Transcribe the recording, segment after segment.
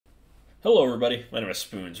Hello everybody, my name is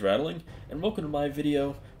Spoons Rattling, and welcome to my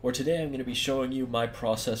video, where today I'm going to be showing you my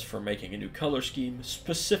process for making a new color scheme,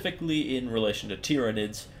 specifically in relation to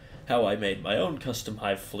Tyranids, how I made my own custom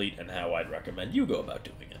Hive fleet, and how I'd recommend you go about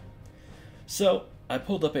doing it. So, I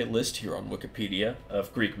pulled up a list here on Wikipedia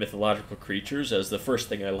of Greek mythological creatures, as the first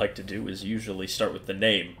thing I like to do is usually start with the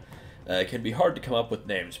name. It can be hard to come up with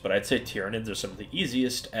names, but I'd say Tyranids are some of the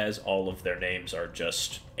easiest, as all of their names are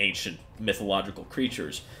just ancient mythological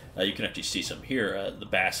creatures. You can actually see some here, the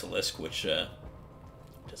Basilisk, which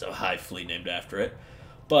does have a Hive fleet named after it.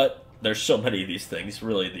 But there's so many of these things,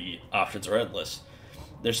 really the options are endless.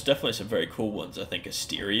 There's definitely some very cool ones. I think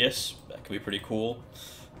Asterius, that could be pretty cool.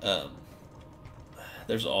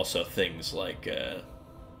 There's also things like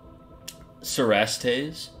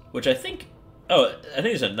Cerastes, which I think... Oh, I think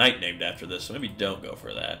there's a knight named after this, so maybe don't go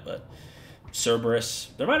for that, but... Cerberus.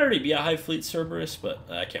 There might already be a Hive fleet Cerberus, but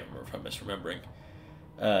I can't remember if I'm misremembering.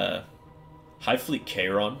 Hive fleet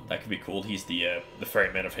Charon, that could be cool. He's the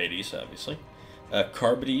ferryman of Hades, obviously.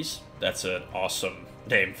 Carbides, that's an awesome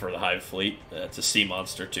name for the Hive fleet. It's a sea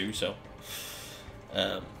monster too, so.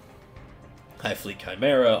 Hive fleet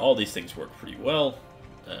Chimera, all these things work pretty well.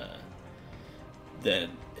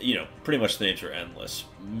 Then, you know, pretty much the names are endless.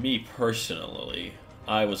 Me personally,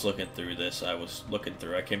 I was looking through this, I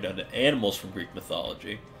came down to animals from Greek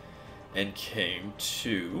mythology, and came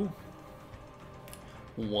to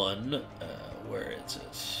one, where is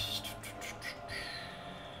it?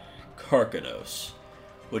 Karkanos,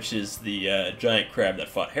 which is the giant crab that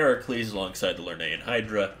fought Heracles alongside the Lernaean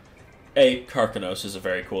Hydra. Karkanos is a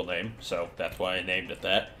very cool name, so that's why I named it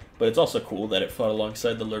that. But it's also cool that it fought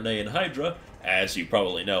alongside the Lernaean Hydra. As you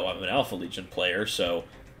probably know, I'm an Alpha Legion player, so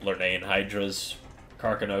Lernaean Hydras,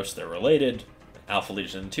 Karkanos, they're related. Alpha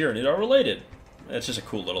Legion and Tyranid are related. It's just a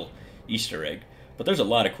cool little Easter egg. But there's a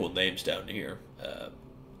lot of cool names down here.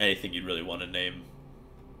 Anything you'd really want to name,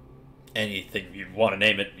 anything you'd want to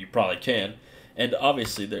name it, you probably can. And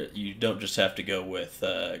obviously, you don't just have to go with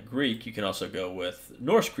Greek, you can also go with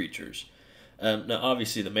Norse creatures. Now,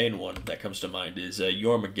 obviously, the main one that comes to mind is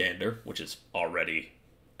Jormungandr, which is already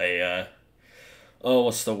a,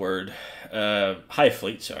 what's the word? Hive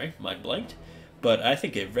fleet, sorry, mind blanked. But I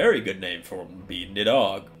think a very good name for him would be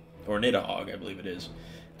Nidhogg, or Nidhogg, I believe it is.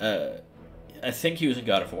 I think he was in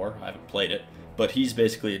God of War, I haven't played it. But he's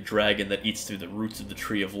basically a dragon that eats through the roots of the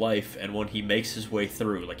Tree of Life, and when he makes his way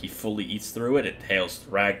through, like he fully eats through it, it hails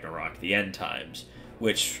Ragnarok, the end times,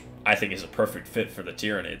 which I think is a perfect fit for the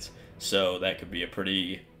Tyranids. So that could be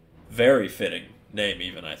a very fitting name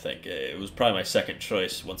even, I think. It was probably my second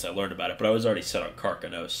choice once I learned about it, but I was already set on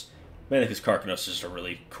Karkanos. Mainly because Karkanos is just a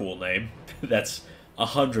really cool name. That's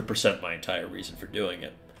 100% my entire reason for doing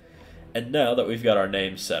it. And now that we've got our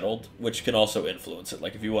name settled, which can also influence it,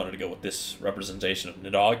 like if you wanted to go with this representation of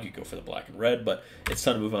Nidhogg, you go for the black and red, but it's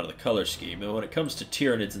time to move on to the color scheme. And when it comes to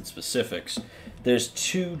Tyranids and specifics, there's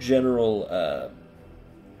two general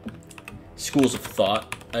schools of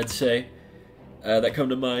thought, I'd say, that come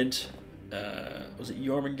to mind. Was it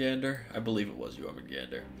Jormungandr? I believe it was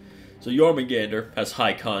Jormungandr. So Jormungandr has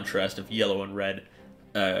high contrast of yellow and red,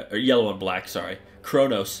 or yellow and black, sorry.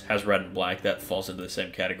 Kronos has red and black, that falls into the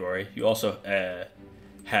same category. You also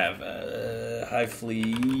have Hive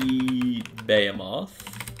fleet Behemoth,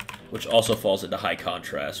 which also falls into high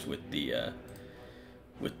contrast with the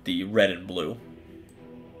red and blue.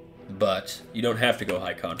 But you don't have to go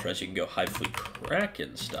high contrast, you can go Hive fleet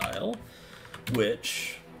Kraken style,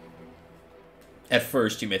 which at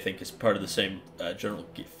first you may think is part of the same general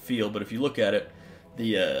feel, but if you look at it,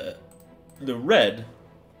 the red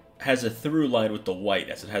has a through line with the white,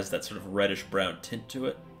 as it has that sort of reddish-brown tint to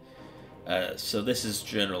it. So this is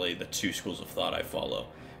generally the two schools of thought I follow.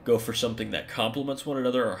 Go for something that complements one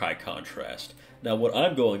another or high contrast. Now what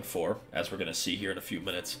I'm going for, as we're going to see here in a few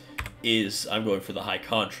minutes, is I'm going for the high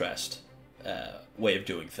contrast way of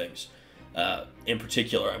doing things. In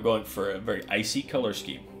particular, I'm going for a very icy color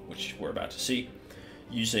scheme, which we're about to see,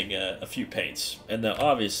 using a few paints. And now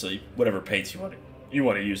obviously, whatever paints you want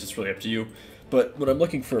to use, it's really up to you. But when I'm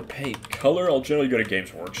looking for a paint color, I'll generally go to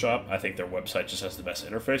Games Workshop. I think their website just has the best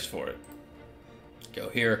interface for it. Go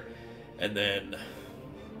here, and then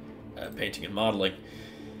painting and modeling.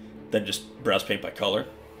 Then just browse paint by color.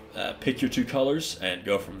 Pick your two colors and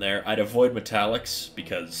go from there. I'd avoid metallics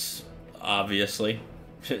because, obviously,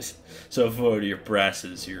 so avoid your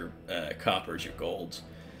brasses, your coppers, your golds.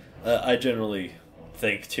 I generally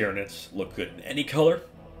think Tyranids look good in any color,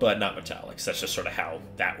 but not metallics. That's just sort of how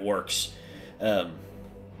that works. And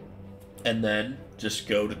then just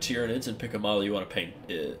go to Tyranids and pick a model you want to paint,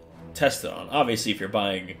 test it on. Obviously, if you're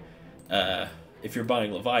buying if you're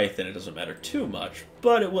buying Leviathan, it doesn't matter too much,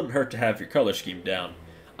 but it wouldn't hurt to have your color scheme down.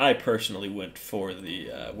 I personally went for the,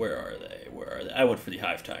 where are they? I went for the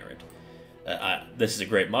Hive Tyrant. This is a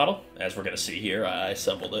great model, as we're going to see here. I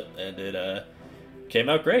assembled it, and it came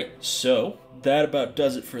out great. So, that about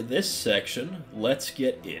does it for this section. Let's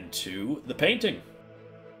get into the painting.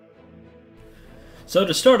 So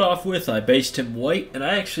to start off with, I based him white, and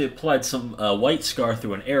I actually applied some white scar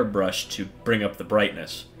through an airbrush to bring up the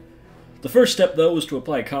brightness. The first step, though, was to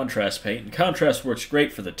apply contrast paint, and contrast works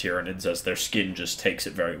great for the Tyranids, as their skin just takes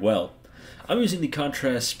it very well. I'm using the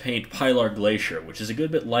contrast paint Pilar Glacier, which is a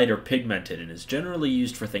good bit lighter pigmented and is generally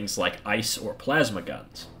used for things like ice or plasma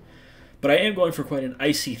guns. But I am going for quite an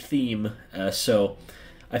icy theme, so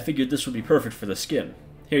I figured this would be perfect for the skin.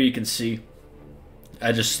 Here you can see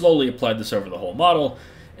I just slowly applied this over the whole model,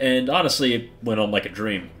 and honestly, it went on like a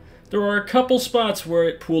dream. There were a couple spots where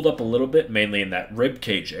it pooled up a little bit, mainly in that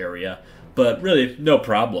ribcage area, but really, no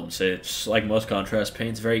problems. It's, like most contrast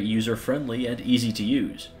paints, very user-friendly and easy to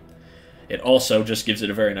use. It also just gives it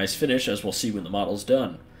a very nice finish, as we'll see when the model's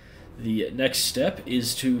done. The next step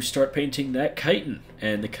is to start painting that chitin,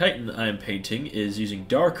 and the chitin I'm painting is using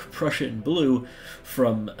dark Prussian blue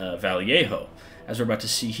from Vallejo. As we're about to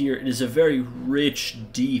see here, it is a very rich,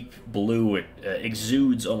 deep blue. It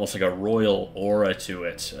exudes almost like a royal aura to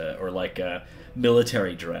it, or like a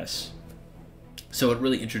military dress. So it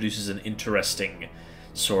really introduces an interesting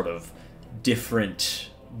sort of different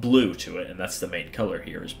blue to it, and that's the main color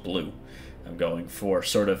here, is blue. I'm going for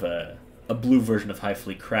sort of a blue version of Hive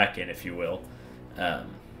Fleet Kraken, if you will.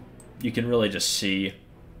 You can really just see,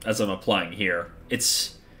 as I'm applying here,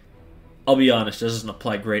 I'll be honest, it doesn't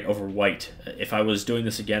apply great over white. If I was doing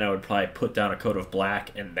this again, I would probably put down a coat of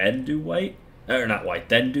black and then do white. Or not white,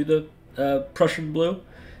 then do the Prussian blue,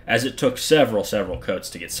 as it took several coats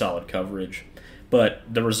to get solid coverage. But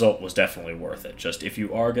the result was definitely worth it. Just if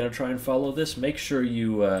you are going to try and follow this, make sure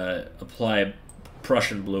you apply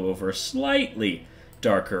Prussian blue over a slightly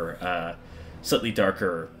darker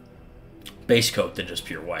base coat than just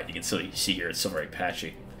pure white. You can still see here it's still very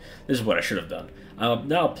patchy. This is what I should have done. I'm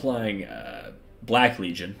now applying Black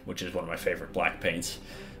Legion, which is one of my favorite black paints,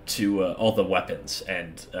 to all the weapons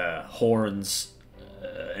and horns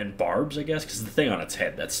and barbs, I guess, because the thing on its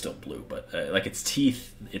head, that's still blue, but like its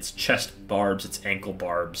teeth, its chest barbs, its ankle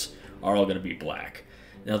barbs are all going to be black.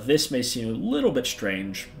 Now this may seem a little bit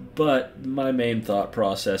strange, but my main thought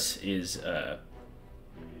process is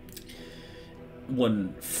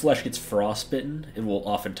when flesh gets frostbitten, it will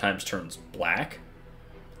oftentimes turn black.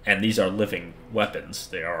 And these are living weapons.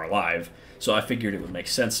 They are alive. So I figured it would make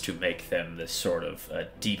sense to make them this sort of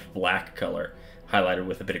deep black color, highlighted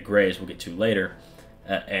with a bit of gray, as we'll get to later,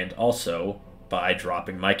 and also by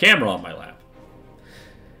dropping my camera on my lap.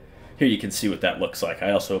 Here you can see what that looks like. I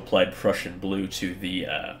also applied Prussian blue to the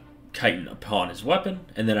chitin upon his weapon,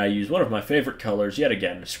 and then I used one of my favorite colors, yet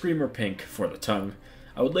again, Screamer Pink for the tongue.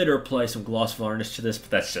 I would later apply some gloss varnish to this, but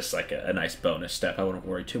that's just like a nice bonus step. I wouldn't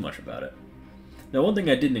worry too much about it. Now, one thing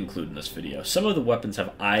I didn't include in this video, some of the weapons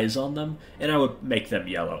have eyes on them, and I would make them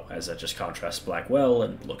yellow, as that just contrasts black well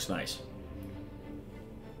and looks nice.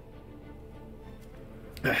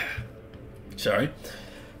 Sorry.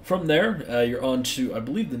 From there, you're on to, I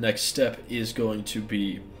believe the next step is going to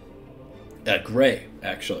be gray,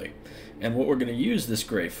 actually. And what we're going to use this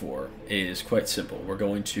gray for is quite simple. We're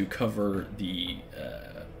going to cover the,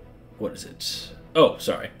 what is it? Oh,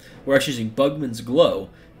 sorry. We're actually using Bugman's Glow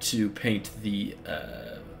to paint the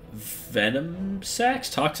venom sacs,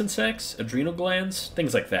 toxin sacs, adrenal glands,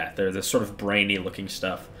 things like that. They're the sort of brainy looking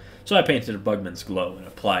stuff. So I painted a Bugman's Glow and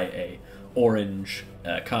apply a orange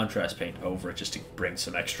contrast paint over it just to bring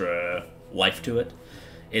some extra life to it.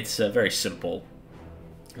 It's a very simple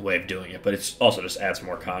way of doing it, but it also just adds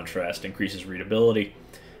more contrast, increases readability.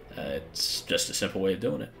 It's just a simple way of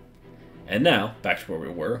doing it. And now, back to where we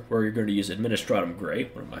were, where you're going to use Administratum Gray,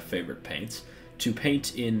 one of my favorite paints, to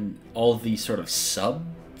paint in all the sort of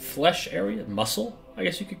sub-flesh area, muscle, I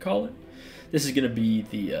guess you could call it. This is going to be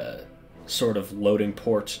the sort of loading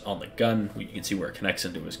port on the gun. You can see where it connects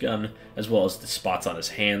into his gun, as well as the spots on his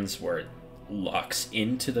hands where it locks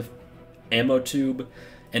into the ammo tube,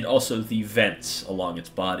 and also the vents along its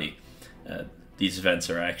body. These vents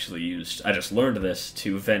are actually used, I just learned this,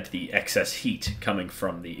 to vent the excess heat coming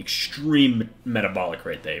from the extreme metabolic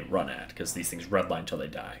rate they run at, because these things redline until they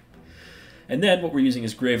die. And then what we're using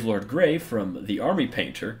is Gravelord Gray from the Army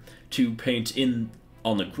Painter to paint in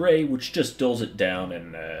on the gray, which just dulls it down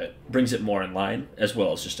and brings it more in line, as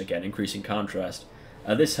well as just, again, increasing contrast.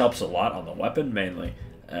 This helps a lot on the weapon, mainly.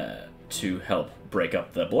 to help break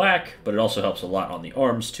up the black, but it also helps a lot on the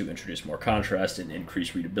arms to introduce more contrast and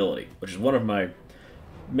increase readability, which is one of my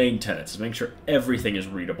main tenets, is making sure everything is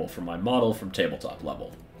readable for my model from tabletop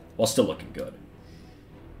level, while still looking good.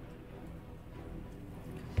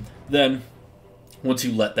 Then, once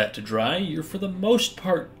you let that to dry, you're for the most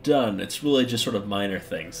part done. It's really just sort of minor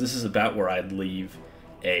things. This is about where I'd leave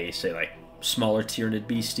a, say, like, smaller Tyranid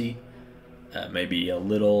beastie, maybe a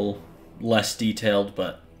little less detailed,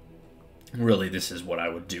 but really this is what I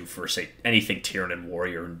would do for, say, anything Tyranid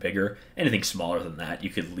warrior and bigger. Anything smaller than that, you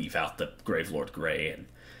could leave out the Gravelord Grey and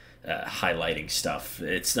highlighting stuff.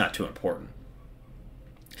 It's not too important.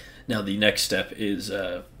 Now the next step is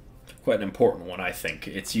quite an important one, I think.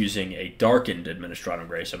 It's using a darkened Administratum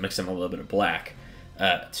Grey, so mix in a little bit of black,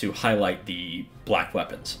 to highlight the black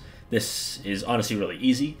weapons. This is honestly really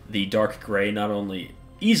easy. The dark gray not only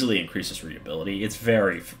easily increases readability, it's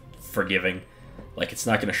very forgiving. Like, it's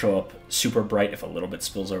not going to show up super bright if a little bit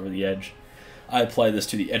spills over the edge. I apply this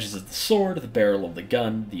to the edges of the sword, the barrel of the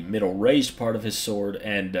gun, the middle raised part of his sword,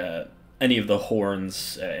 and any of the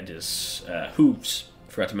horns and his hooves.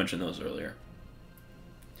 Forgot to mention those earlier.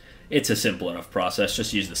 It's a simple enough process.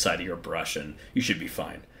 Just use the side of your brush and you should be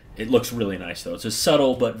fine. It looks really nice, though. It's a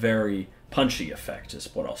subtle but very punchy effect,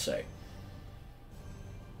 is what I'll say.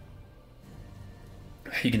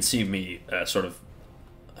 You can see me sort of...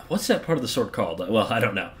 What's that part of the sword called? Well, I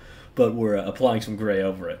don't know. But we're applying some gray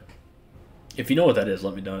over it. If you know what that is,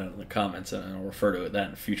 let me know in the comments, and I'll refer to that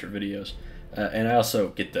in future videos. And I also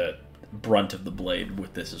get the brunt of the blade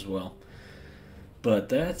with this as well. But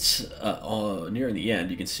that's near the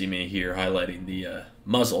end. You can see me here highlighting the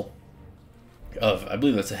muzzle of, I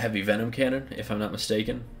believe that's a heavy venom cannon, if I'm not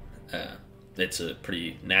mistaken. It's a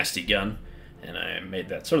pretty nasty gun, and I made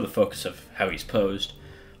that sort of the focus of how he's posed.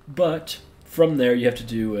 But from there, you have to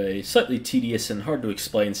do a slightly tedious and hard to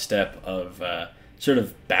explain step of sort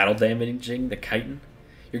of battle damaging the chitin.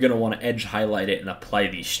 You're going to want to edge highlight it and apply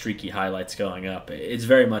these streaky highlights going up. It's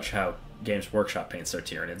very much how Games Workshop paints their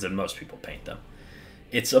Tyranids, and most people paint them.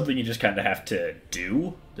 It's something you just kind of have to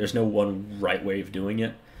do. There's no one right way of doing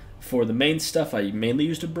it. For the main stuff, I mainly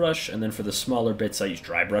used a brush, and then for the smaller bits, I used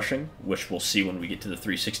dry brushing, which we'll see when we get to the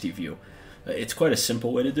 360 view. It's quite a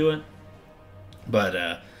simple way to do it,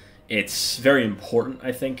 but it's very important,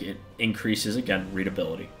 I think. It increases, again,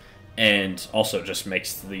 readability, and also just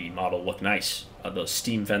makes the model look nice. Those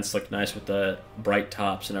steam vents look nice with the bright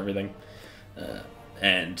tops and everything.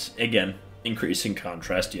 And, again, increasing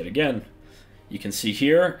contrast yet again. You can see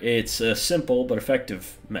here, it's a simple but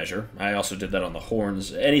effective measure. I also did that on the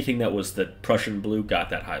horns. Anything that was the Prussian blue got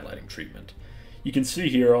that highlighting treatment. You can see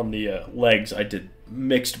here on the legs, I did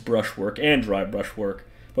mixed brush work and dry brush work,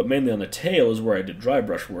 but mainly on the tail is where I did dry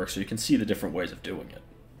brush work, so you can see the different ways of doing it.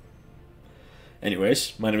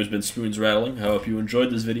 Anyways, my name has been Spoons Rattling. I hope you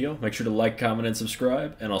enjoyed this video. Make sure to like, comment, and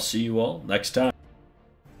subscribe, and I'll see you all next time.